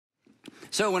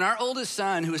So when our oldest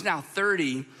son, who is now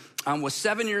 30, was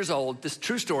 7 years old, this is a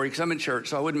true story because I'm in church,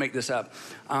 so I wouldn't make this up.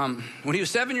 When he was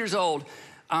 7 years old,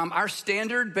 our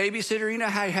standard babysitter, you know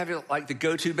how you have like the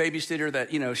go-to babysitter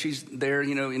that, she's there,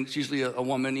 and it's usually a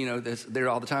woman, that's there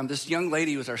all the time. This young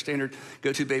lady was our standard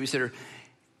go-to babysitter.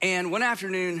 And one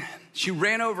afternoon, she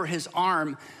ran over his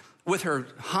arm with her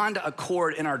Honda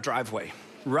Accord in our driveway.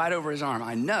 Right over his arm.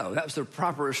 I know, that was the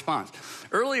proper response.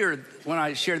 Earlier, when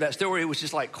I shared that story, it was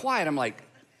just like quiet. I'm like,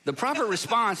 the proper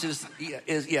response is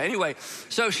anyway.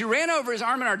 So she ran over his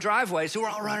arm in our driveway, so we're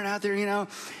all running out there,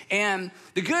 And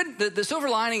the silver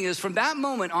lining is from that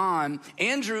moment on,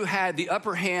 Andrew had the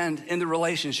upper hand in the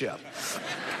relationship.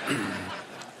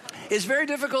 It's very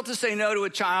difficult to say no to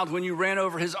a child when you ran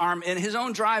over his arm in his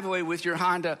own driveway with your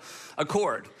Honda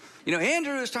Accord.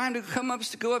 Andrew, it's time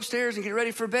to go upstairs and get ready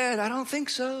for bed. I don't think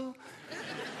so.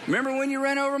 Remember when you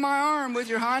ran over my arm with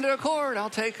your Honda Accord?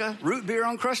 I'll take a root beer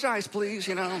on crushed ice, please,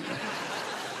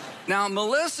 Now,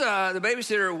 Melissa, the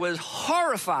babysitter, was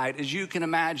horrified, as you can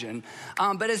imagine.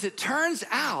 But as it turns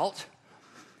out,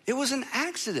 it was an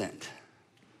accident.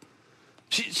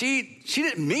 She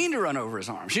didn't mean to run over his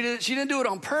arm. She didn't do it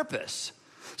on purpose.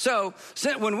 So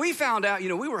when we found out,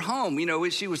 we were home,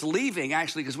 she was leaving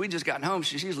actually because we just gotten home.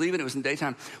 She was leaving, it was in the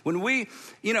daytime. When we,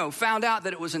 found out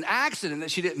that it was an accident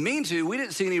that she didn't mean to, we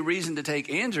didn't see any reason to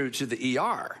take Andrew to the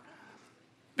ER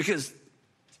because, it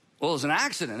was an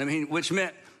accident. Which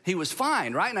meant he was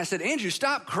fine, right? And I said, Andrew,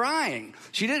 stop crying.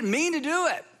 She didn't mean to do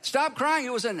it. Stop crying.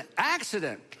 It was an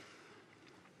accident.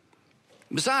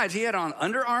 Besides, he had on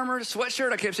Under Armour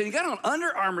sweatshirt. I kept saying, you got on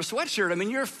Under Armour sweatshirt.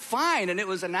 You're fine. And it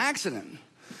was an accident.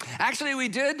 Actually, we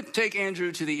did take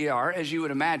Andrew to the ER, as you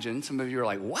would imagine. Some of you are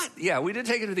like, what? Yeah, we did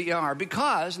take him to the ER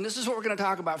because, and this is what we're going to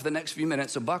talk about for the next few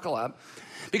minutes, so buckle up,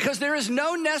 because there is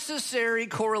no necessary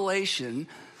correlation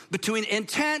between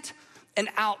intent and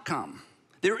outcome.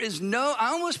 There's no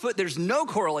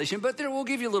correlation, but we'll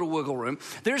give you a little wiggle room.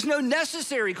 There's no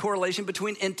necessary correlation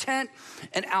between intent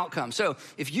and outcome. So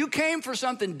if you came for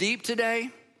something deep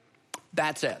today,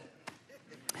 that's it.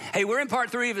 Hey, we're in part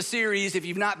 3 of a series. If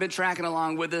you've not been tracking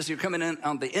along with us, you're coming in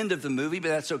on the end of the movie, but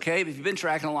that's okay. But if you've been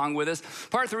tracking along with us,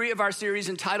 part 3 of our series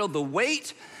entitled The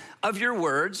Weight of Your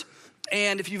Words.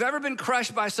 And if you've ever been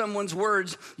crushed by someone's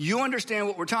words, you understand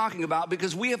what we're talking about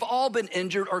because we have all been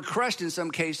injured or crushed in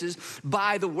some cases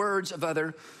by the words of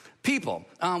other people.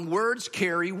 Words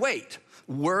carry weight.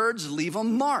 Words leave a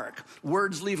mark.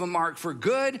 Words leave a mark for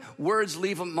good. Words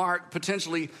leave a mark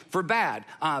potentially for bad.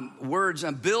 Words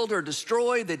build or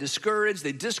destroy. They discourage.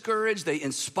 They discourage. They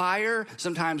inspire.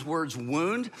 Sometimes words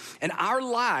wound. And our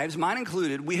lives, mine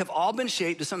included, we have all been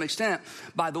shaped to some extent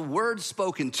by the words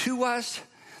spoken to us,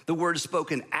 the words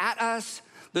spoken at us,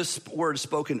 the words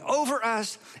spoken over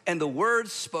us, and the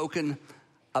words spoken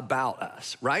about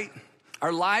us, right?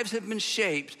 Our lives have been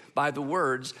shaped by the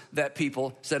words that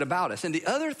people said about us. And the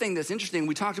other thing that's interesting,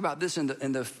 we talked about this in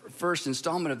the first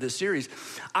installment of this series,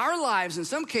 our lives in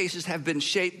some cases have been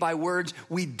shaped by words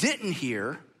we didn't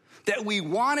hear, that we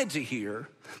wanted to hear,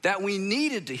 that we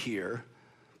needed to hear,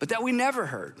 but that we never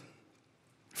heard.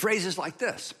 Phrases like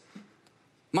this: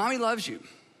 Mommy loves you.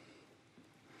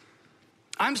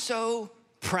 I'm so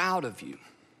proud of you.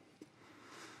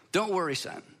 Don't worry,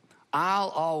 son. I'll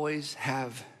always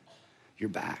have your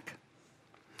back.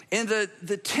 And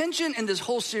the tension in this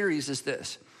whole series is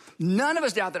this. None of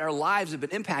us doubt that our lives have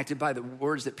been impacted by the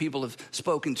words that people have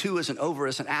spoken to us and over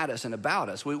us and at us and about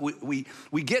us. We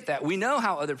get that. We know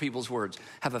how other people's words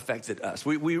have affected us.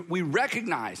 We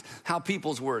recognize how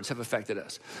people's words have affected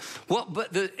us. Well,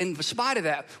 but in spite of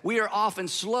that, we are often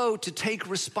slow to take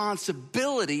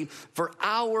responsibility for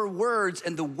our words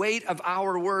and the weight of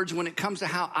our words when it comes to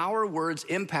how our words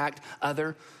impact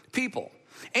other people.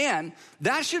 And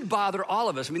that should bother all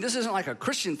of us. This isn't like a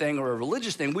Christian thing or a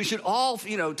religious thing. We should all,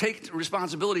 take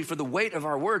responsibility for the weight of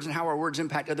our words and how our words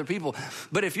impact other people.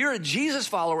 But if you're a Jesus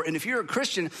follower and if you're a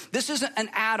Christian, this isn't an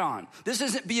add-on. This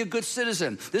isn't be a good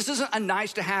citizen. This isn't a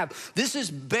nice to have. This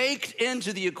is baked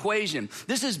into the equation.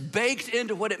 This is baked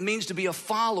into what it means to be a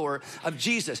follower of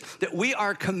Jesus. That we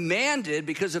are commanded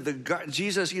because of the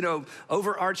Jesus,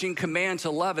 overarching command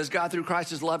to love as God through Christ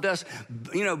has loved us,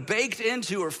 baked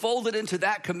into or folded into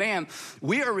that command,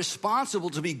 we are responsible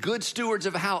to be good stewards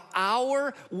of how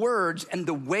our words and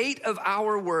the weight of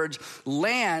our words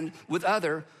land with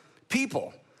other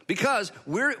people. Because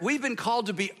we've been called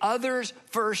to be others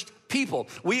first people.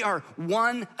 We are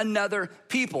one another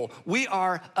people. We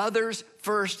are others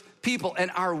first people.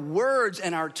 And our words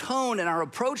and our tone and our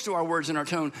approach to our words and our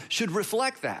tone should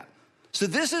reflect that. So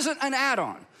this isn't an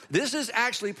add-on. This is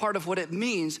actually part of what it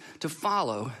means to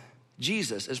follow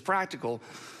Jesus, as practical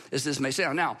as this may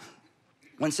sound. Now,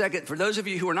 One second, for those of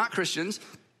you who are not Christians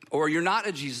or you're not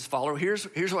a Jesus follower, here's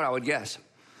what I would guess.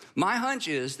 My hunch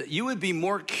is that you would be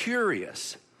more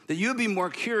curious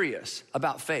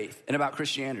about faith and about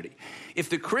Christianity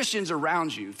if the Christians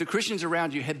around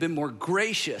you had been more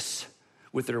gracious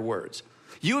with their words.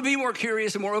 You would be more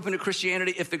curious and more open to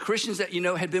Christianity if the Christians that you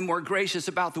know had been more gracious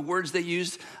about the words they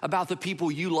used about the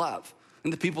people you love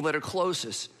and the people that are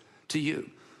closest to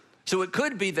you. So it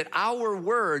could be that our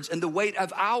words and the weight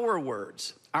of our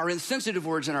words, our insensitive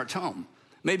words and our tone,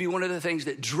 may be one of the things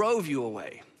that drove you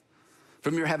away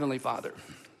from your Heavenly Father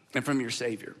and from your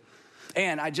Savior.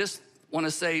 And I just want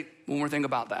to say one more thing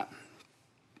about that.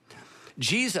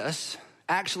 Jesus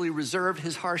actually reserved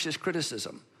his harshest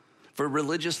criticism for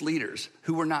religious leaders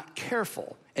who were not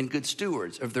careful and good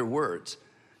stewards of their words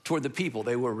toward the people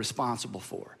they were responsible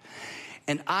for.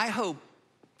 And I hope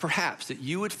perhaps that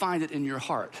you would find it in your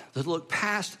heart to look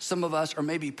past some of us, or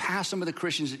maybe past some of the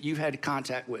Christians that you've had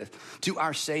contact with, to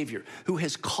our Savior, who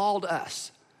has called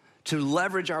us to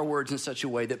leverage our words in such a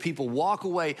way that people walk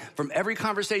away from every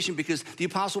conversation, because the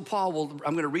Apostle Paul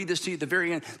I'm going to read this to you at the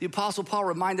very end. The Apostle Paul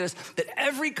reminded us that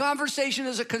every conversation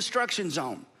is a construction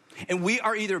zone. And we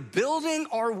are either building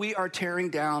or we are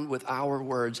tearing down with our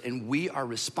words, and we are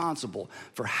responsible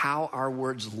for how our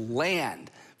words land,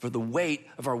 for the weight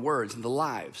of our words in the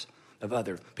lives of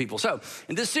other people. So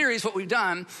in this series, what we've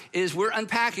done is we're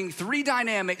unpacking 3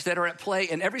 dynamics that are at play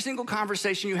in every single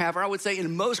conversation you have, or I would say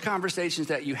in most conversations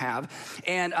that you have.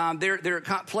 And they're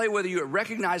at play whether you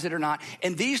recognize it or not.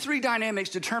 And these 3 dynamics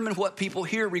determine what people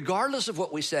hear regardless of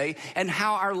what we say, and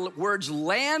how our words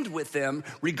land with them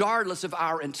regardless of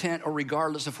our intent or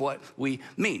regardless of what we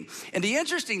mean. And the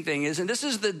interesting thing is, and this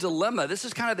is the dilemma, this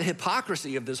is kind of the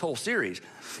hypocrisy of this whole series,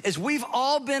 is we've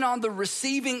all been on the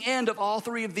receiving end of all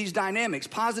 3 of these dynamics,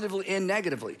 positively and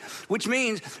negatively, which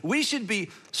means we should be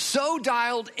so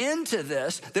dialed into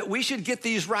this that we should get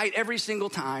these right every single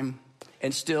time,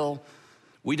 and still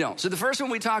we don't. So the first one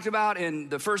we talked about in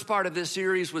the first part of this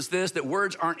series was this: that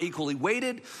words aren't equally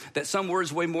weighted, that some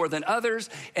words weigh more than others,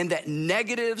 and that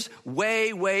negatives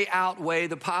way outweigh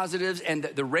the positives, and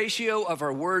that the ratio of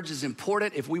our words is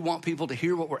important if we want people to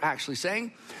hear what we're actually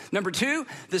saying. Number 2,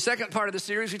 the second part of the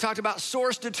series, we talked about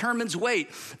source determines weight.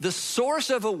 The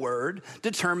source of a word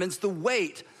determines the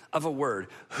weight of a word.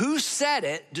 Who said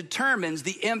it determines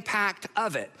the impact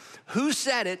of it. Who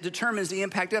said it determines the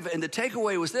impact of it. And the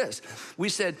takeaway was this: we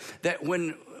said that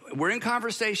when we're in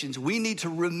conversations, we need to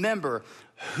remember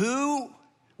who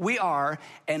we are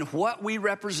and what we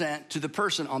represent to the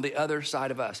person on the other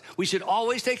side of us. We should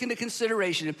always take into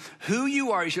consideration who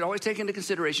you are. You should always take into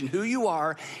consideration who you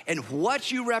are and what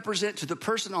you represent to the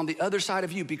person on the other side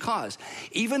of you, because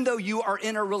even though you are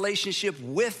in a relationship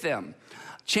with them,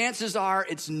 chances are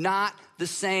it's not the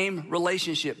same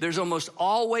relationship. There's almost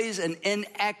always an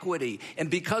inequity. And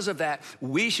because of that,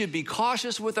 we should be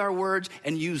cautious with our words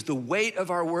and use the weight of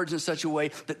our words in such a way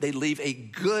that they leave a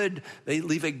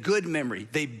good memory.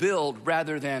 They build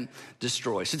rather than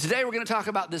destroy. So today we're going to talk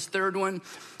about this third one.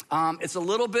 It's a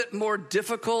little bit more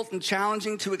difficult and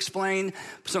challenging to explain,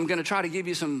 so I'm going to try to give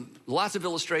you lots of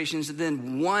illustrations and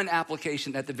then one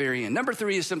application at the very end. Number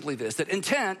 3 is simply this: that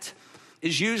intent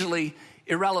is usually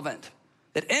irrelevant.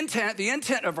 That the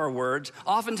intent of our words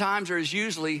oftentimes is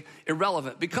usually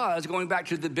irrelevant, because, going back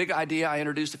to the big idea I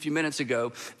introduced a few minutes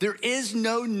ago, there is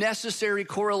no necessary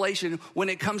correlation when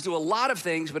it comes to a lot of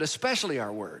things, but especially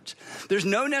our words. There's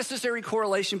no necessary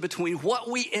correlation between what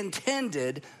we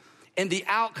intended and the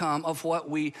outcome of what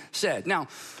we said. Now,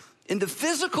 in the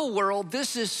physical world,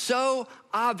 this is so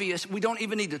obvious we don't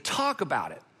even need to talk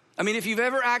about it. I mean, if you've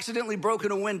ever accidentally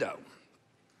broken a window,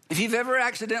 if you've ever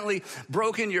accidentally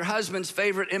broken your husband's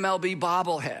favorite MLB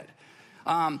bobblehead,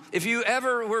 if you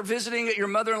ever were visiting at your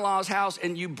mother-in-law's house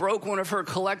and you broke one of her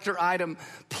collector item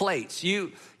plates,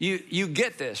 you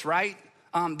get this, right?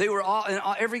 They were all, in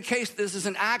every case, this is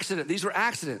an accident. These were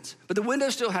accidents, but the window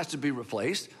still has to be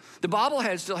replaced. The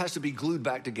bobblehead still has to be glued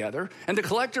back together. And the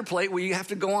collector plate, where you have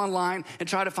to go online and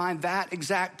try to find that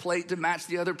exact plate to match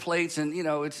the other plates. And,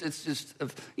 it's just,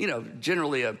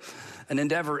 generally an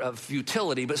endeavor of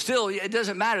futility. But still, it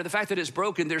doesn't matter. The fact that it's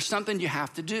broken, there's something you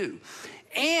have to do.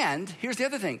 And here's the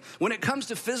other thing. When it comes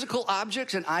to physical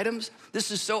objects and items,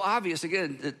 this is so obvious.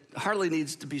 Again, it hardly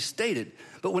needs to be stated.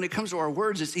 But when it comes to our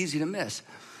words, it's easy to miss.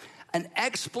 An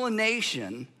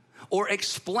explanation or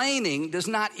explaining does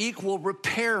not equal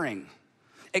repairing.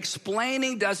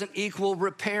 Explaining doesn't equal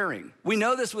repairing. We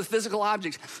know this with physical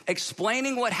objects.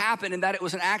 Explaining what happened and that it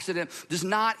was an accident does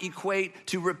not equate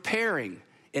to repairing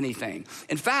anything.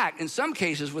 In fact, in some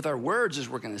cases with our words, as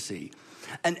we're going to see,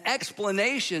 an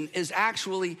explanation is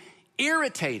actually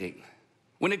irritating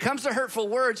When it comes to hurtful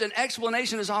words, an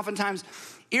explanation is oftentimes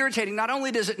irritating. Not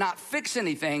only does it not fix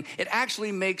anything, it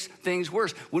actually makes things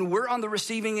worse. When we're on the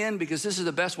receiving end, because this is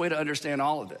the best way to understand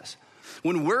all of this,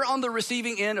 when we're on the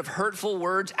receiving end of hurtful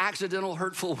words, accidental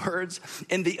hurtful words,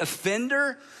 and the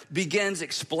offender begins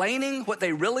explaining what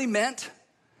they really meant,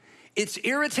 it's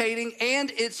irritating and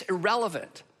it's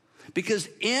irrelevant. Because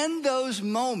in those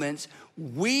moments,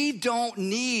 we don't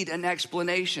need an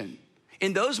explanation.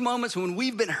 In those moments when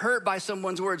we've been hurt by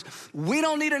someone's words, we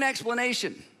don't need an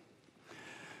explanation.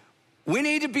 We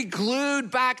need to be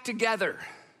glued back together.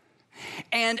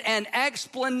 And an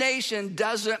explanation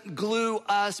doesn't glue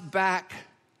us back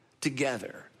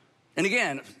together. And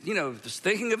again, just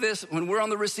thinking of this when we're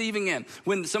on the receiving end,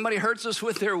 when somebody hurts us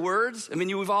with their words,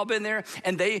 we've all been there,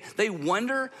 and they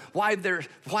wonder why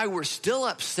we're still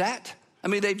upset.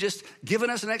 They've just given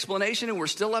us an explanation and we're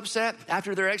still upset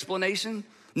after their explanation.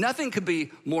 Nothing could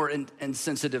be more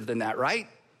insensitive than that, right?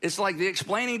 It's like the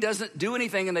explaining doesn't do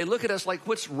anything and they look at us like,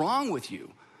 what's wrong with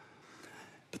you?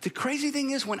 But the crazy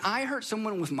thing is when I hurt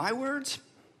someone with my words,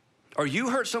 or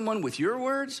you hurt someone with your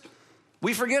words,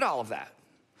 we forget all of that.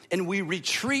 And we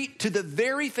retreat to the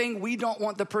very thing we don't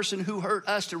want the person who hurt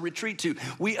us to retreat to.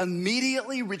 We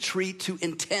immediately retreat to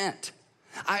intent.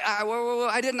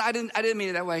 I didn't mean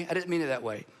it that way. I didn't mean it that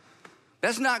way.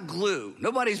 That's not glue.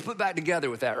 Nobody's put back together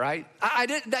with that, right?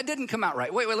 That didn't come out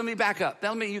right. Wait, let me back up.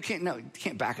 You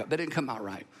can't back up. That didn't come out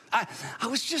right. I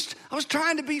was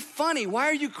trying to be funny. Why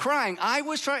are you crying?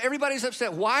 Everybody's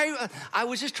upset. Why? I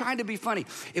was just trying to be funny.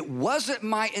 It wasn't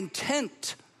my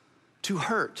intent to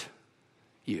hurt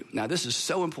you. Now, this is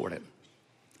so important.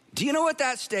 Do you know what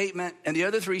that statement and the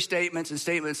other three statements and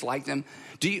statements like them,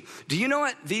 do you know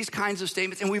what these kinds of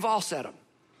statements, and we've all said them.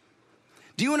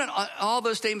 Do you know all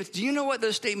those statements? Do you know what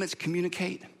those statements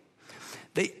communicate?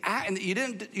 And you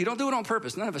don't do it on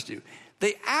purpose. None of us do.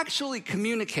 They actually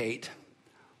communicate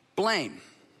blame.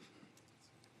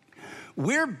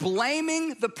 We're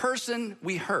blaming the person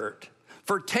we hurt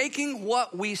for taking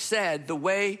what we said the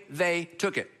way they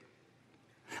took it.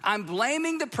 I'm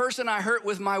blaming the person I hurt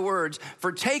with my words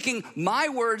for taking my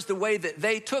words the way that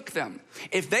they took them.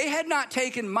 If they had not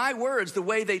taken my words the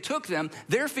way they took them,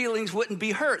 their feelings wouldn't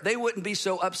be hurt. They wouldn't be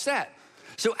so upset.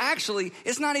 So actually,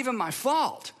 it's not even my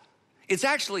fault. It's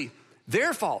actually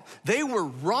their fault. They were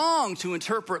wrong to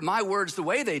interpret my words the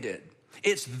way they did.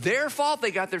 It's their fault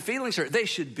they got their feelings hurt. They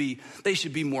should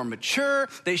be more mature.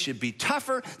 They should be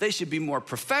tougher. They should be more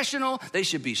professional. They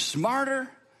should be smarter.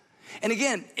 And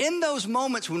again, in those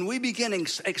moments when we begin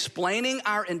explaining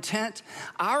our intent,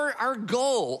 our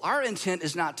goal, our intent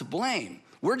is not to blame.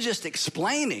 We're just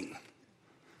explaining.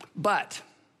 But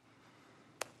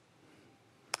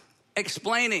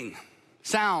explaining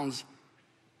sounds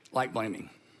like blaming.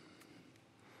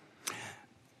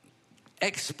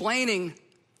 Explaining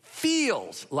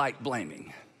feels like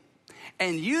blaming.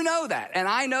 And you know that, and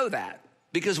I know that,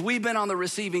 because we've been on the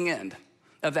receiving end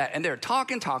of that. And they're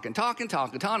talking,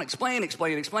 explain.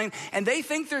 And they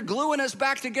think they're gluing us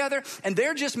back together, and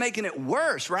they're just making it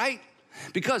worse, right?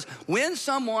 Because when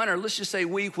someone, or let's just say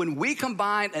when we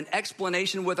combine an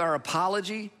explanation with our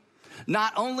apology,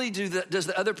 not only does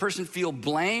the other person feel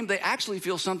blame, they actually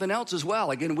feel something else as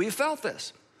well. Again, we felt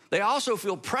this. They also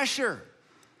feel pressure.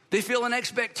 They feel an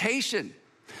expectation.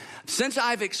 Since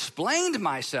I've explained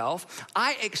myself,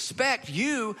 I expect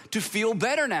you to feel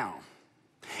better now.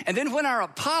 And then when our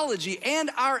apology and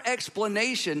our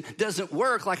explanation doesn't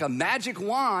work like a magic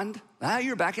wand,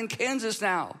 you're back in Kansas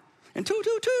now. And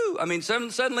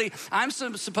suddenly I'm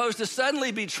supposed to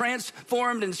suddenly be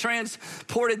transformed and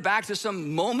transported back to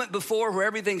some moment before where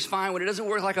everything's fine, when it doesn't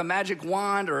work like a magic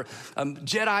wand or a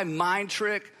Jedi mind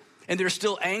trick, and they're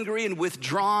still angry and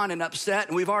withdrawn and upset,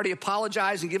 and we've already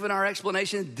apologized and given our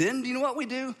explanation. Then do you know what we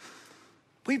do?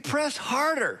 We press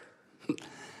harder.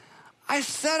 I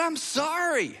said, I'm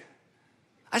sorry.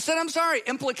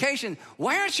 Implication,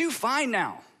 why aren't you fine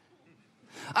now?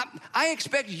 I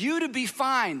expect you to be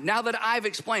fine now that I've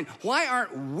explained. Why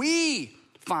aren't we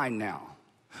fine now?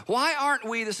 Why aren't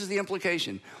we, this is the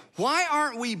implication, why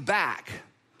aren't we back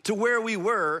to where we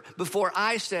were before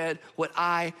I said what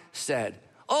I said?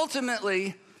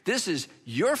 Ultimately, this is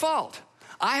your fault.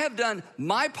 I have done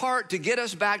my part to get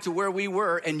us back to where we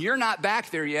were, and you're not back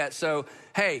there yet, so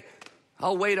hey,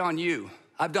 I'll wait on you.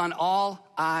 I've done all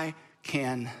I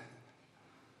can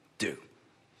do.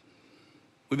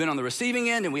 We've been on the receiving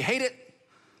end and we hate it,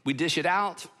 we dish it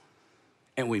out,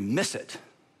 and we miss it.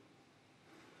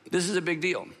 This is a big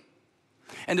deal.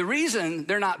 And the reason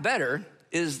they're not better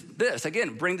is this.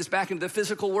 Again, bring this back into the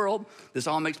physical world. This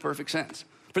all makes perfect sense.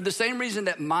 For the same reason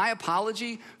that my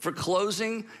apology for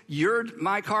closing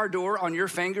my car door on your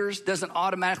fingers doesn't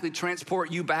automatically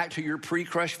transport you back to your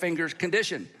pre-crushed fingers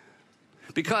condition.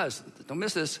 Because, don't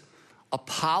miss this,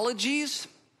 apologies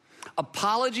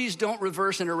don't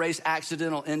reverse and erase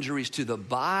accidental injuries to the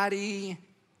body.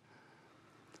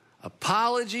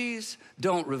 Apologies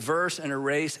don't reverse and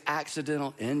erase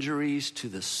accidental injuries to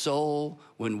the soul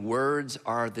when words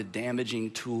are the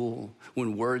damaging tool,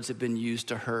 when words have been used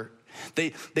to hurt.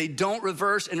 They don't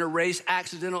reverse and erase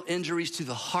accidental injuries to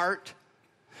the heart,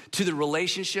 to the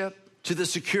relationship, to the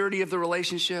security of the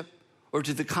relationship, or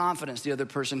to the confidence the other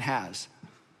person has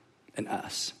in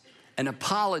us. An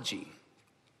apology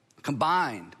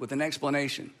combined with an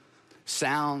explanation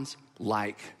sounds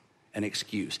like an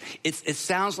excuse. It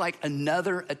sounds like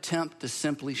another attempt to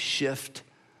simply shift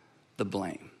the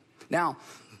blame. Now,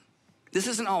 this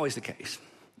isn't always the case,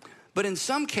 but in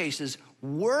some cases,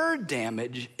 word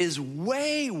damage is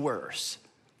way worse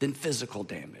than physical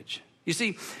damage. You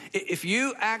see, if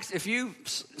you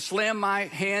slam my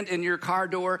hand in your car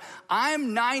door,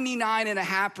 I'm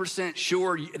 99.5%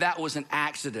 sure that was an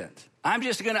accident. I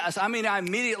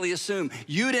immediately assume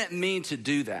you didn't mean to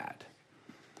do that.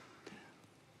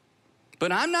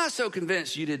 But I'm not so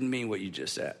convinced you didn't mean what you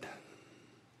just said.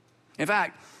 In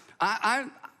fact,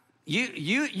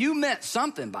 you meant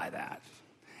something by that.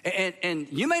 And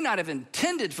you may not have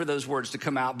intended for those words to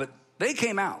come out, but they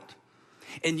came out.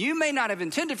 And you may not have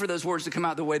intended for those words to come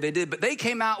out the way they did, but they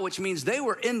came out, which means they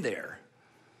were in there.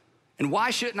 And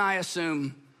why shouldn't I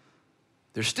assume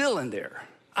they're still in there?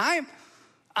 I'm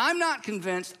not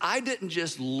convinced I didn't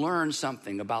just learn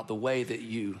something about the way that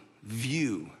you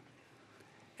view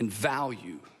and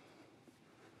value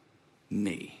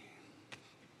me.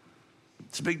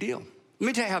 It's a big deal. Let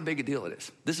me tell you how big a deal it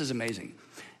is. This is amazing.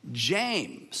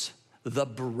 James, the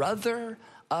brother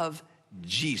of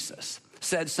Jesus,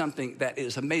 said something that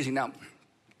is amazing. Now,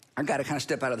 I've got to kind of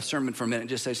step out of the sermon for a minute and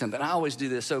just say something. I always do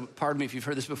this, so pardon me if you've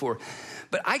heard this before.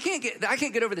 But I can't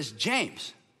get over this.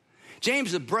 James,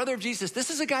 the brother of Jesus, this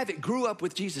is a guy that grew up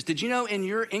with Jesus. Did you know in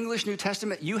your English New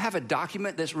Testament, you have a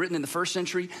document that's written in the first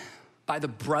century by the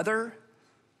brother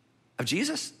of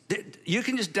Jesus? You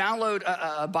can just download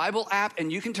a Bible app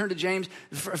and you can turn to James.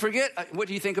 Forget what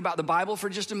you think about the Bible for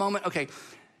just a moment. Okay,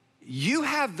 you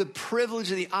have the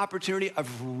privilege and the opportunity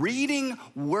of reading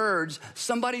words,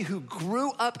 somebody who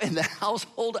grew up in the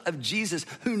household of Jesus,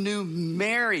 who knew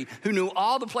Mary, who knew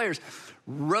all the players,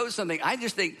 wrote something. I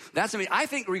just think that's amazing. I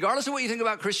think regardless of what you think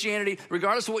about Christianity,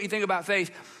 regardless of what you think about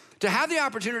faith, to have the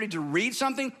opportunity to read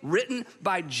something written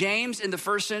by James in the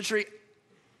first century,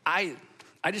 I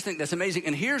just think that's amazing.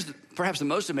 And here's perhaps the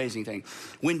most amazing thing.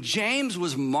 When James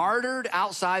was martyred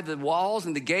outside the walls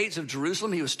and the gates of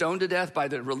Jerusalem, he was stoned to death by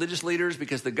the religious leaders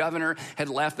because the governor had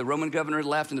left, the Roman governor had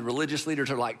left, and the religious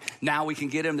leaders are like, now we can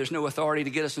get him. There's no authority to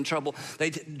get us in trouble.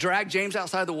 They dragged James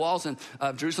outside the walls in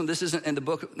Jerusalem. This isn't in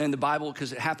the Bible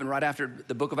because it happened right after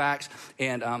the book of Acts.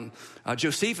 And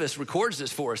Josephus records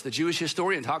this for us. The Jewish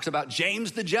historian talks about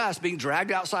James the Just being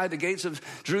dragged outside the gates of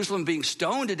Jerusalem, being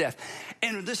stoned to death.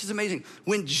 And this is amazing.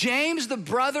 When James, the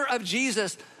brother of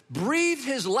Jesus, breathed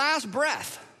his last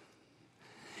breath,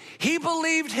 he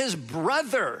believed his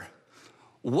brother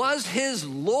was his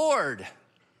Lord.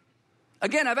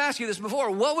 Again, I've asked you this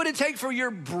before. What would it take for your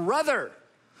brother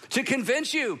to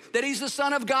convince you that he's the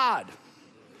Son of God?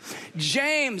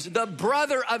 James, the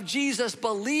brother of Jesus,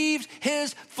 believed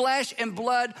his flesh and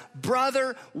blood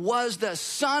brother was the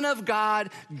Son of God,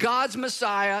 God's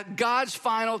Messiah, God's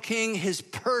final King, his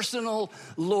personal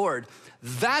Lord.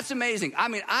 That's amazing. I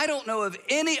mean, I don't know of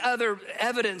any other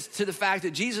evidence to the fact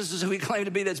that Jesus is who he claimed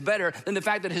to be that's better than the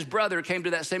fact that his brother came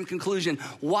to that same conclusion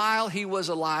while he was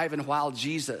alive and while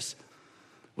Jesus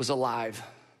was alive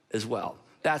as well.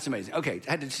 That's amazing. Okay,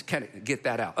 I had to just kind of get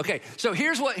that out. Okay, so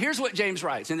here's what James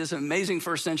writes in this amazing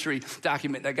first century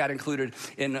document that got included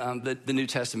in the New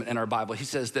Testament in our Bible. He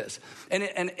says this,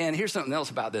 and here's something else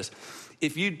about this.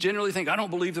 If you generally think, I don't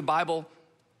believe the Bible,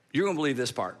 you're gonna believe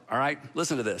this part, all right?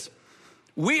 Listen to this.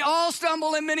 We all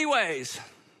stumble in many ways.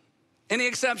 Any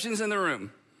exceptions in the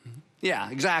room? Yeah,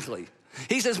 exactly.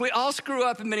 He says we all screw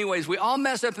up in many ways. We all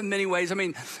mess up in many ways. I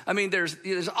mean,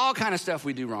 there's all kind of stuff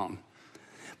we do wrong.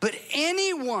 But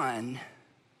anyone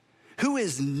who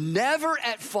is never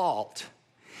at fault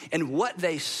in what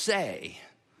they say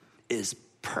is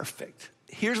perfect.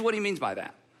 Here's what he means by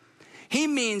that. He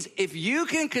means if you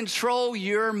can control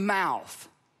your mouth,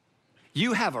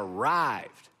 you have arrived.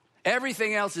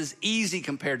 Everything else is easy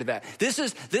compared to that. This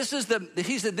is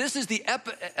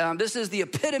the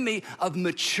epitome of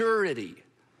maturity.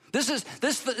 This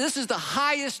is the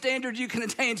highest standard you can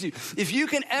attain to. If you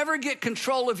can ever get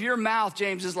control of your mouth,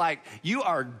 James is like, you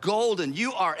are golden.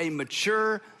 You are a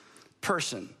mature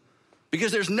person.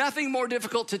 Because there's nothing more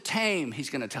difficult to tame, he's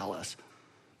gonna tell us,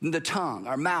 than the tongue,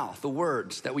 our mouth, the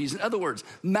words that we use. In other words,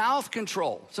 mouth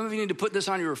control. Some of you need to put this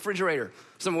on your refrigerator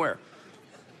somewhere.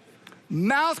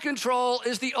 Mouth control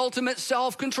is the ultimate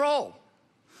self-control.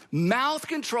 Mouth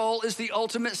control is the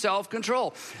ultimate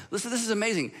self-control. Listen, this is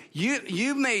amazing.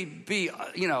 You may be,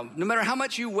 no matter how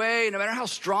much you weigh, no matter how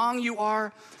strong you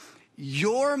are,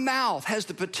 your mouth has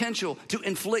the potential to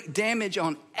inflict damage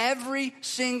on every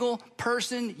single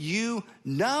person you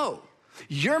know.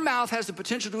 Your mouth has the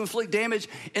potential to inflict damage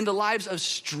in the lives of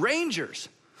strangers.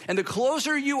 And the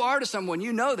closer you are to someone,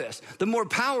 you know this, the more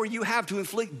power you have to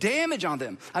inflict damage on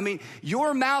them. I mean,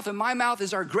 your mouth and my mouth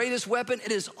is our greatest weapon.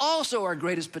 It is also our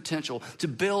greatest potential to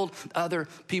build other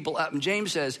people up. And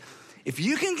James says, if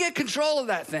you can get control of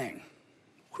that thing,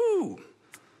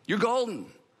 you're golden.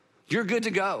 You're good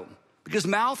to go. Because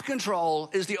mouth control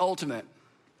is the ultimate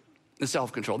in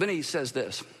self-control. Then he says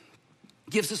this.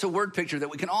 Gives us a word picture that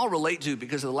we can all relate to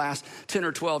because of the last 10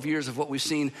 or 12 years of what we've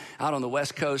seen out on the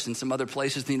West Coast and some other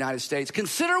places in the United States.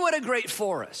 Consider what a great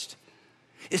forest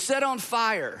is set on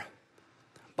fire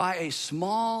by a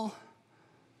small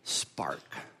spark.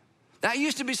 That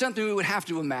used to be something we would have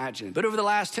to imagine. But over the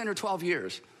last 10 or 12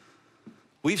 years,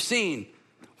 we've seen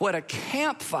what a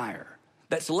campfire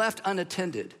that's left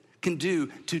unattended can do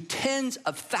to tens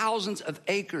of thousands of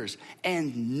acres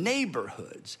and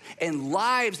neighborhoods and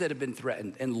lives that have been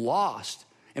threatened and lost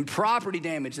and property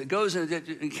damage that goes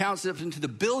and counts up into the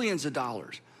billions of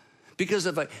dollars because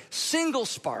of a single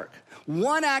spark,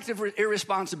 one act of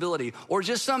irresponsibility, or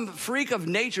just some freak of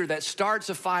nature that starts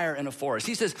a fire in a forest.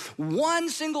 He says one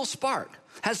single spark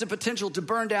has the potential to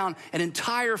burn down an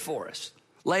entire forest,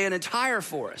 lay an entire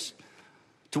forest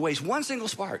to waste. One single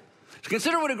spark. So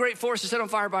consider what a great forest is set on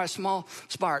fire by a small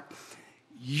spark.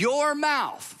 Your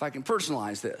mouth, if I can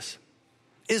personalize this,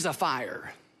 is a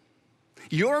fire.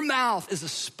 Your mouth is a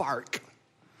spark.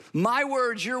 My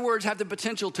words, your words have the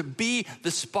potential to be the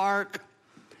spark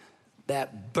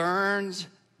that burns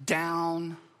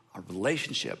down a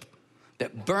relationship,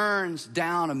 that burns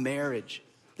down a marriage,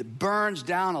 that burns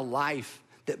down a life,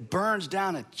 that burns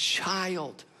down a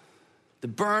child, that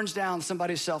burns down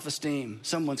somebody's self-esteem,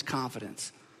 someone's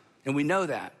confidence. And we know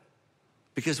that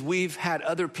because we've had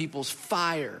other people's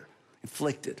fire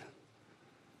inflicted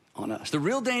on us. The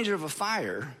real danger of a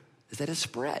fire is that it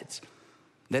spreads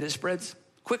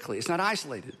quickly. It's not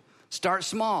isolated. Starts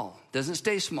small, doesn't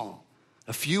stay small.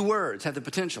 A few words have the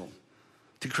potential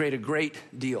to create a great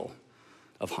deal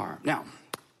of harm. Now,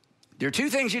 there are two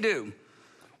things you do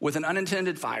with an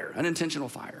unintentional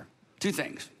fire. Two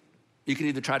things. You can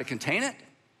either try to contain it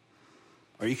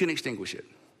or you can extinguish it.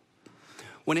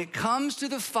 When it comes to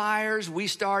the fires we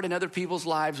start in other people's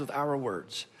lives with our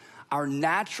words, our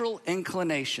natural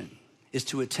inclination is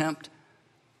to attempt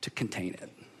to contain it.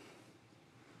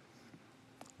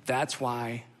 That's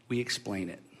why we explain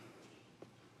it.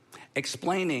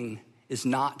 Explaining is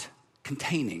not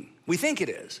containing. We think it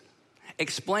is.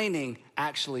 Explaining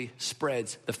actually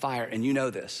spreads the fire, and you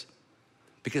know this.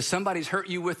 Because somebody's hurt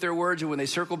you with their words, and when they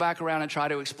circle back around and try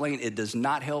to explain, it does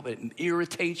not help. It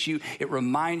irritates you. It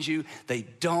reminds you they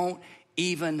don't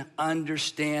even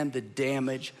understand the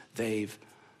damage they've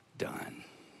done.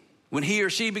 When he or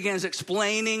she begins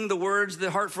explaining the words, the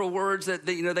hurtful words that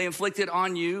they inflicted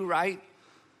on you, right?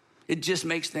 It just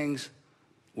makes things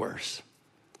worse.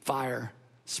 Fire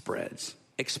spreads.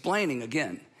 Explaining,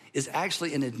 again, is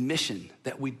actually an admission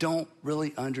that we don't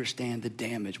really understand the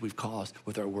damage we've caused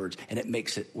with our words, and it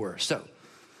makes it worse. So,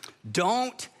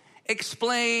 don't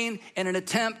explain in an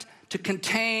attempt to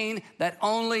contain that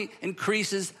only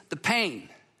increases the pain.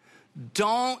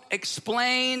 Don't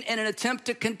explain in an attempt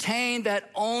to contain that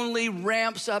only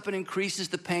ramps up and increases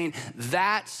the pain.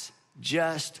 That's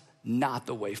just not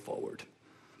the way forward.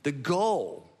 The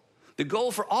goal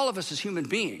for all of us as human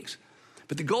beings,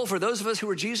 but the goal for those of us who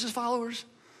are Jesus followers,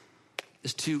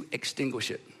 is to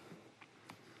extinguish it,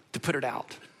 to put it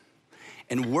out.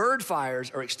 And word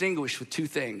fires are extinguished with two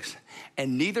things,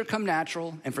 and neither come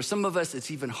natural, and for some of us,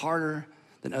 it's even harder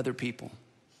than other people.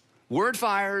 Word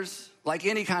fires, like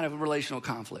any kind of relational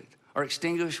conflict, are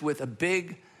extinguished with a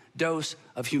big dose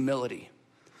of humility.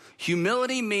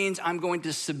 Humility means I'm going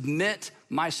to submit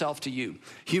myself to you.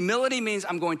 Humility means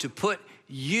I'm going to put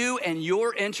you and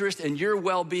your interest and your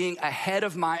well-being ahead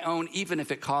of my own, even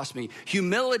if it costs me.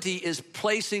 Humility is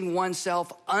placing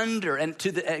oneself under and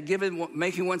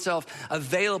making oneself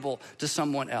available to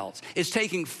someone else. It's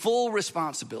taking full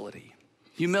responsibility,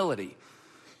 humility,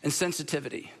 and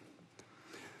sensitivity.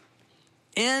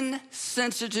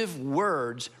 Insensitive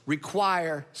words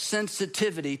require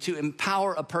sensitivity to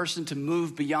empower a person to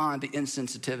move beyond the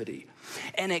insensitivity.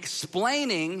 And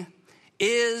explaining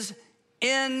is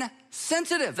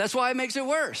insensitive. That's why it makes it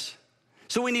worse.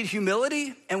 So we need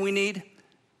humility and we need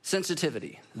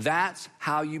sensitivity. That's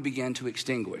how you begin to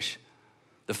extinguish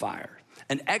the fire.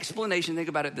 An explanation, think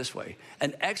about it this way.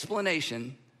 An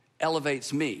explanation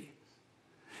elevates me.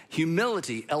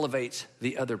 Humility elevates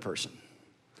the other person.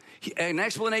 An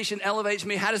explanation elevates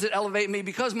me. How does it elevate me?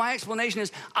 Because my explanation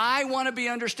is, I want to be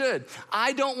understood.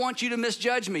 I don't want you to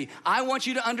misjudge me. I want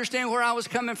you to understand where I was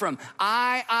coming from.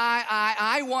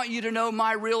 I want you to know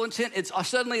my real intent.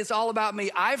 Suddenly it's all about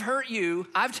me. I've hurt you.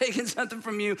 I've taken something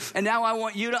from you. And now I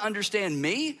want you to understand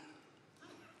me.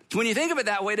 So when you think of it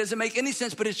that way, it doesn't make any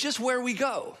sense, but it's just where we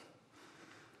go.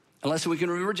 Unless we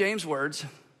can remember James' words,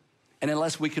 and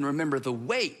unless we can remember the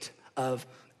weight of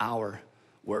our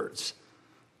words.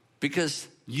 Because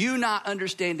you not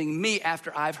understanding me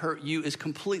after I've hurt you is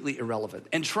completely irrelevant.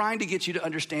 And trying to get you to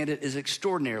understand it is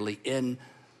extraordinarily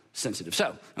insensitive. So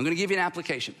I'm going to give you an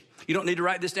application. You don't need to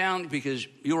write this down because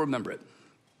you'll remember it.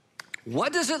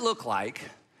 What does it look like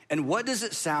and what does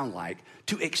it sound like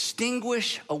to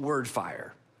extinguish a word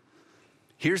fire?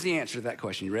 Here's the answer to that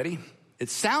question. You ready?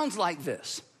 It sounds like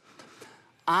this.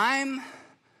 I'm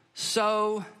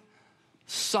so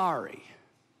sorry.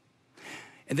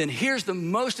 And then here's the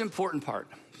most important part.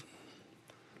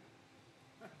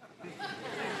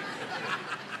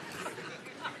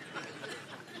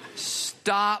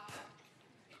 Stop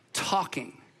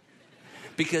talking.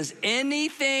 Because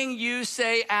anything you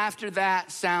say after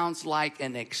that sounds like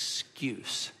an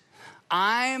excuse.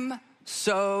 I'm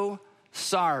so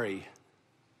sorry.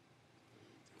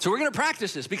 So we're gonna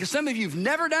practice this because some of you have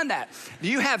never done that.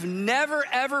 You have never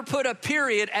ever put a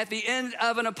period at the end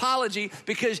of an apology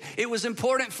because it was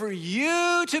important for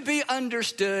you to be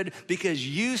understood because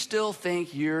you still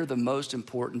think you're the most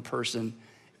important person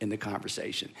in the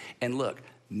conversation. And look,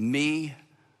 me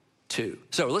too.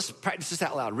 So let's practice this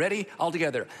out loud. Ready? All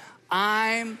together.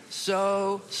 I'm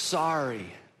so sorry.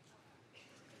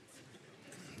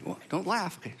 Well, don't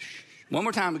laugh. Okay. Shh. One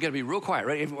more time, we gotta be real quiet.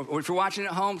 Ready? If you're watching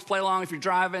at home, play along. If you're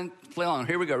driving, play along.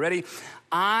 Here we go. Ready?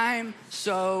 I'm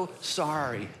so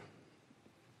sorry.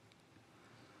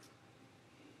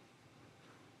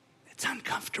 It's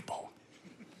uncomfortable.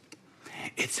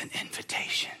 It's an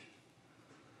invitation.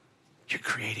 You're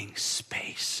creating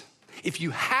space. If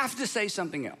you have to say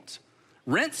something else,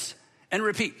 rinse and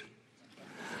repeat.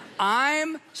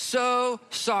 I'm so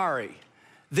sorry.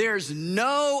 There's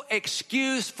no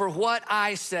excuse for what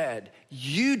I said.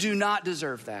 You do not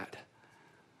deserve that.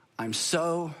 I'm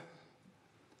so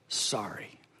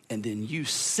sorry. And then you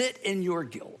sit in your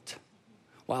guilt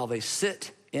while they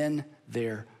sit in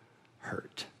their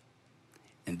hurt.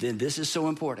 And then this is so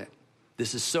important.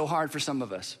 This is so hard for some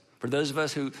of us. For those of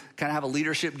us who kind of have a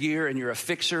leadership gear and you're a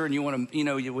fixer and you want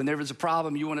to, when there's a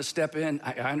problem, you want to step in.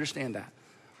 I understand that.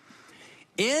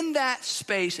 In that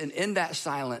space and in that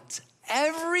silence,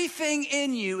 everything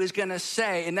in you is gonna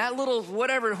say, and that little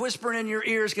whatever whispering in your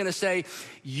ear is gonna say,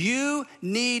 you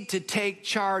need to take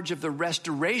charge of the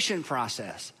restoration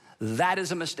process. That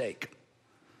is a mistake.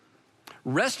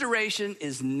 Restoration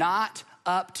is not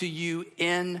up to you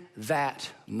in that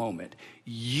moment.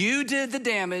 You did the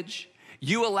damage.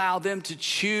 You allow them to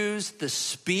choose the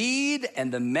speed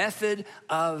and the method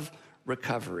of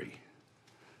recovery.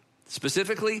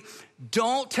 Specifically,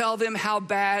 don't tell them how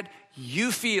bad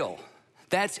you feel.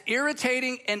 That's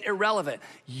irritating and irrelevant.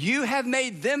 You have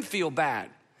made them feel bad.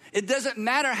 It doesn't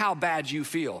matter how bad you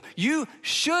feel. You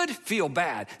should feel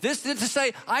bad. This to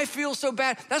say, I feel so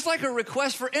bad, that's like a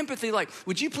request for empathy. Like,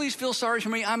 would you please feel sorry for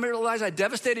me? I realize I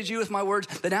devastated you with my words,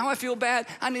 but now I feel bad.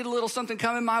 I need a little something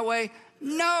coming my way.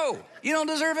 No, you don't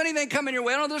deserve anything coming your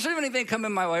way. I don't deserve anything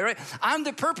coming my way, right? I'm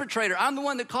the perpetrator. I'm the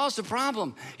one that caused the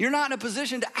problem. You're not in a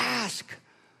position to ask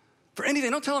for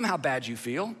anything. Don't tell them how bad you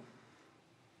feel.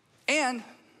 And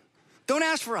don't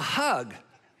ask for a hug.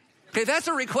 Okay, that's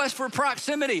a request for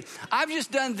proximity. I've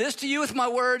just done this to you with my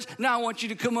words. Now I want you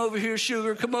to come over here,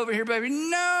 sugar, come over here, baby.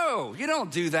 No, you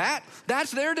don't do that.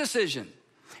 That's their decision.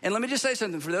 And let me just say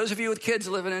something. For those of you with kids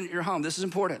living in your home, this is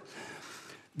important.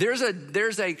 There's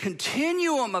a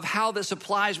continuum of how this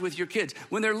applies with your kids.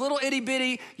 When they're little itty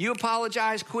bitty, you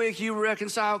apologize quick, you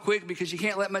reconcile quick because you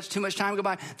can't let too much time go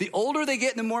by. The older they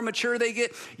get and the more mature they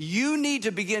get, you need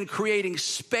to begin creating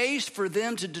space for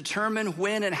them to determine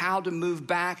when and how to move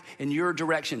back in your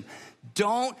direction.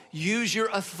 Don't use your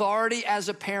authority as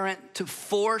a parent to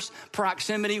force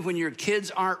proximity when your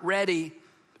kids aren't ready.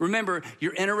 Remember,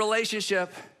 you're in a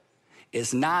relationship.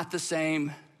 It's not the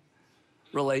same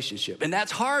relationship. And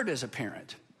that's hard as a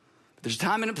parent. There's a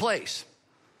time and a place.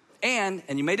 And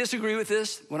you may disagree with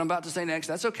this, what I'm about to say next,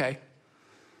 that's okay.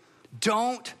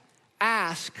 Don't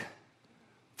ask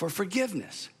for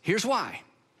forgiveness. Here's why.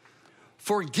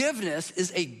 Forgiveness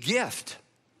is a gift.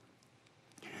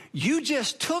 You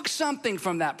just took something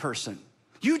from that person.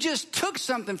 You just took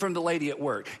something from the lady at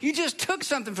work. You just took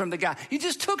something from the guy. You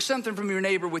just took something from your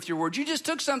neighbor with your words. You just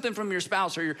took something from your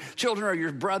spouse or your children or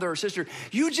your brother or sister.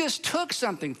 You just took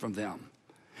something from them.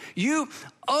 You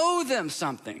owe them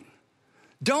something.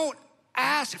 Don't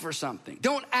ask for something.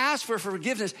 Don't ask for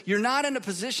forgiveness. You're not in a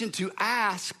position to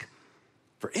ask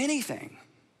for anything.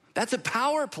 That's a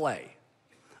power play.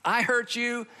 I hurt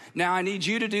you. Now I need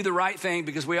you to do the right thing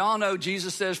because we all know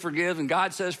Jesus says forgive and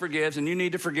God says forgives and you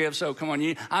need to forgive. So come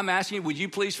on, I'm asking you, would you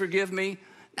please forgive me?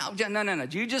 No.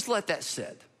 You just let that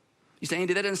sit. You say,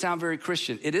 Andy, that doesn't sound very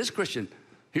Christian. It is Christian.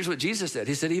 Here's what Jesus said.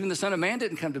 He said, even the Son of Man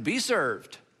didn't come to be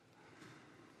served,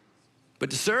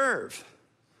 but to serve,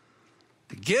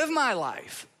 to give my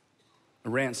life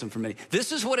a ransom for many.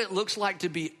 This is what it looks like to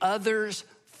be others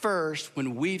first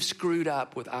when we've screwed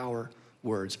up with our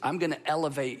words. I'm going to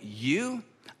elevate you.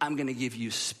 I'm going to give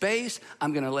you space.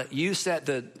 I'm going to let you set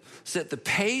the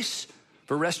pace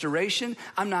for restoration.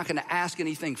 I'm not going to ask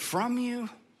anything from you.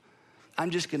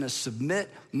 I'm just going to submit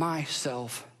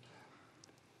myself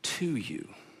to you.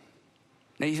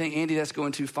 Now you think, Andy, that's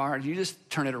going too far. You just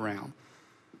turn it around.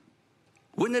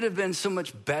 Wouldn't it have been so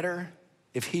much better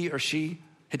if he or she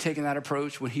had taken that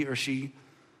approach when he or she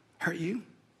hurt you?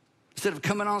 Instead of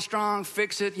coming on strong,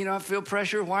 fix it, I feel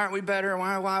pressure. Why aren't we better?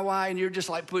 Why? And you're just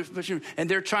like pushing, and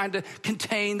they're trying to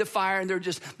contain the fire and they're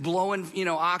just blowing,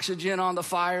 oxygen on the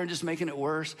fire and just making it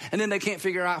worse. And then they can't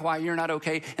figure out why you're not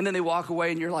okay. And then they walk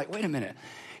away and you're like, wait a minute.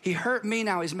 He hurt me.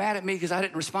 Now he's mad at me because I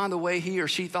didn't respond the way he or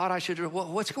she thought I should.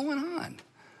 What's going on?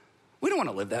 We don't want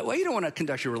to live that way. You don't want to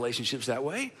conduct your relationships that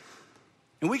way.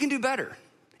 And we can do better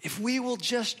if we will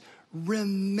just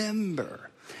remember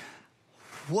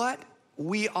what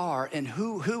we are and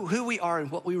who we are and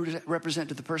what we represent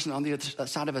to the person on the other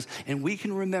side of us. And we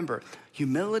can remember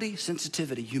humility,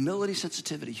 sensitivity, humility,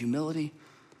 sensitivity, humility,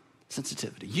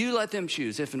 sensitivity. You let them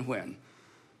choose if and when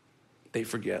they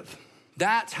forgive.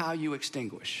 That's how you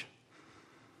extinguish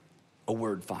a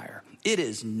word fire. It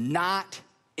is not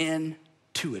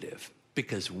intuitive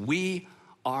because we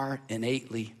are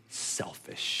innately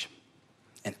selfish.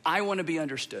 And I want to be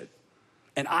understood.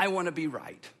 And I want to be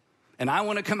right. And I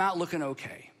want to come out looking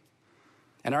okay.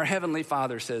 And our Heavenly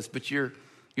Father says, but you're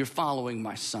following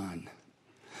my Son,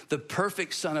 the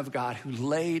perfect Son of God who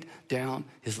laid down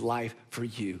his life for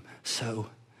you. So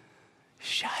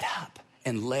shut up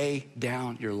and lay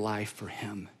down your life for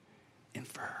him and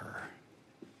for her.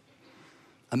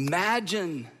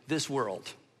 Imagine this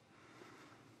world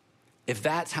if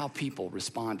that's how people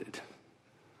responded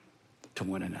to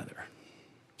one another.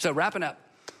 So wrapping up,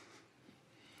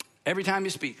 every time we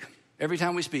speak,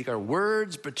 our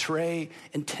words betray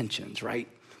intentions, right?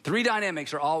 Three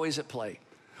dynamics are always at play.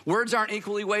 Words aren't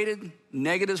equally weighted.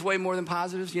 Negatives weigh more than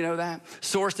positives, you know that?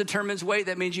 Source determines weight.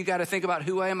 That means you got to think about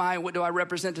who am I and what do I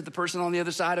represent to the person on the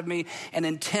other side of me. And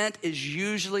intent is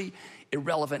usually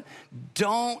irrelevant.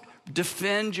 Don't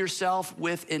defend yourself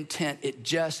with intent. It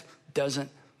just doesn't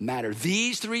matter.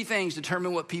 These three things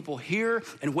determine what people hear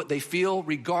and what they feel,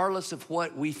 regardless of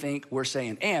what we think we're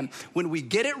saying. And when we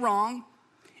get it wrong,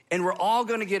 and we're all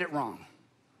going to get it wrong,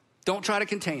 don't try to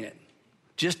contain it.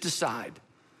 Just decide,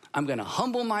 I'm going to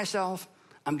humble myself.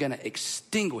 I'm going to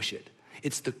extinguish it.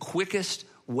 It's the quickest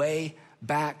way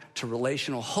back to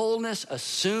relational wholeness,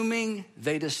 assuming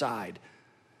they decide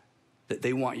that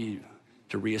they want you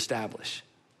to reestablish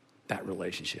that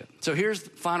relationship. So here's the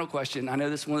final question. I know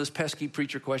this is one of those pesky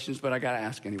preacher questions, but I got to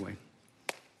ask anyway.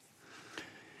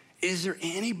 Is there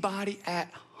anybody at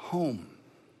home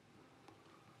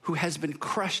who has been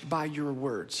crushed by your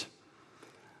words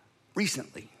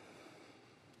recently?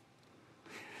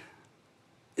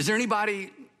 Is there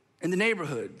anybody in the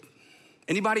neighborhood,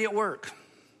 anybody at work,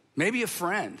 maybe a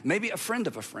friend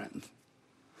of a friend?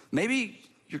 Maybe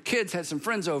your kids had some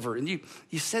friends over and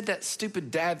you said that stupid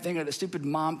dad thing or that stupid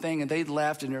mom thing and they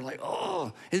left and you're like,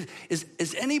 oh,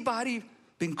 is anybody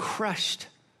been crushed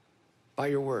by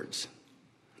your words?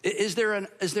 Is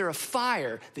there a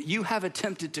fire that you have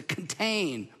attempted to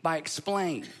contain by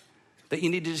explain that you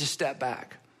need to just step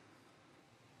back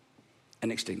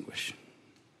and extinguish?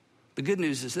 The good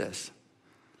news is this.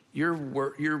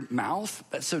 Your mouth,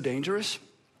 that's so dangerous,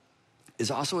 is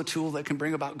also a tool that can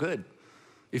bring about good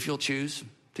if you'll choose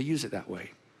to use it that way.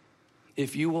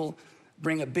 If you will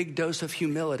bring a big dose of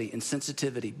humility and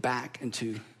sensitivity back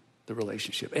into the the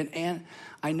relationship. And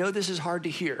I know this is hard to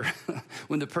hear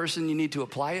when the person you need to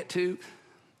apply it to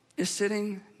is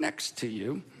sitting next to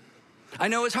you. I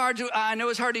know it's hard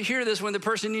to hear this when the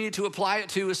person you need to apply it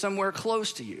to is somewhere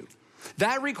close to you.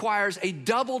 That requires a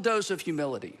double dose of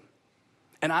humility.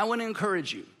 And I want to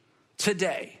encourage you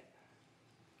today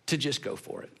to just go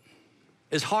for it.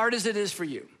 As hard as it is for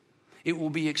you, it will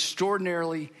be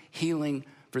extraordinarily healing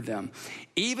for them.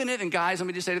 Even if, and guys, let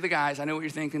me just say to the guys, I know what you're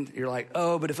thinking. You're like,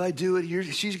 oh, but if I do it,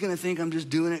 she's going to think I'm just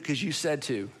doing it because you said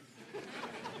to.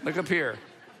 Look up here.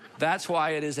 That's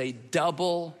why it is a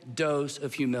double dose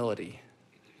of humility.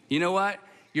 You know what?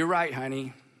 You're right,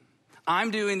 honey.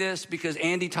 I'm doing this because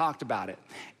Andy talked about it.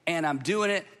 And I'm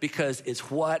doing it because it's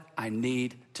what I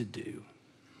need to do.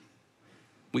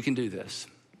 We can do this.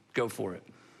 Go for it.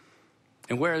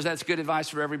 And whereas that's good advice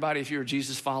for everybody, if you're a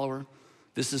Jesus follower,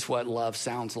 this is what love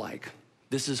sounds like.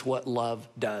 This is what love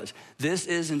does. This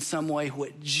is in some way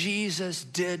what Jesus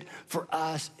did for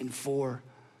us and for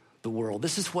the world.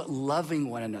 This is what loving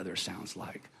one another sounds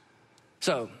like.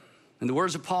 So, in the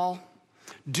words of Paul,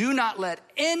 do not let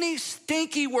any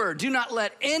stinky word, do not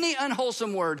let any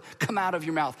unwholesome word come out of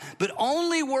your mouth, but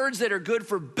only words that are good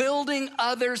for building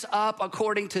others up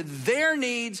according to their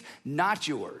needs, not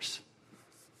yours,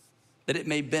 that it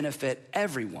may benefit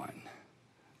everyone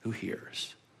who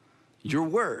hears. Your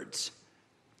words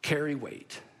carry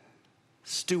weight.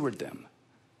 Steward them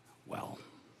well.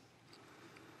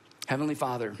 Heavenly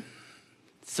Father,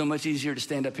 it's so much easier to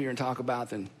stand up here and talk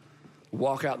about than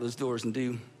walk out those doors and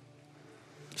do.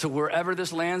 So wherever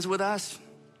this lands with us,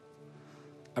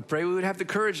 I pray we would have the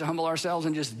courage to humble ourselves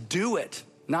and just do it.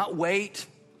 Not wait,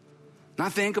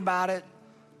 not think about it.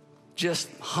 Just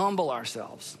humble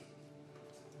ourselves.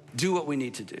 Do what we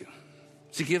need to do.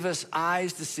 To give us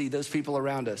eyes to see those people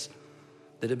around us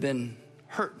that have been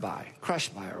hurt by,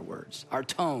 crushed by our words, our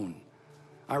tone,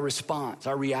 our response,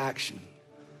 our reaction.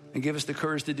 And give us the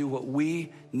courage to do what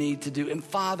we need to do. And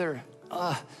Father,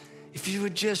 if you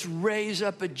would just raise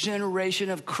up a generation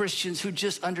of Christians who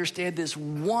just understand this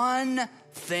one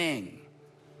thing,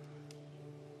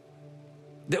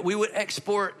 that we would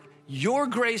export your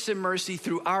grace and mercy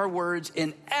through our words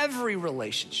in every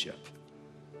relationship.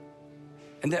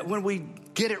 And that when we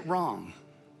get it wrong,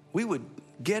 we would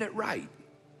get it right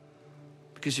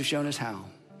because you've shown us how.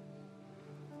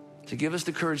 To give us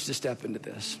the courage to step into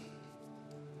this.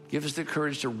 Give us the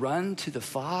courage to run to the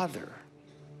Father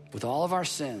with all of our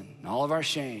sin, and all of our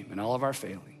shame, and all of our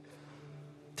failing.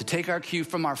 To take our cue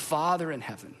from our Father in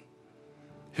heaven,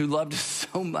 who loved us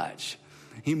so much,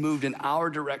 he moved in our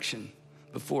direction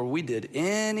before we did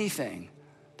anything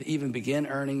to even begin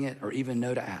earning it or even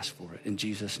know to ask for it. In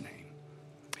Jesus' name.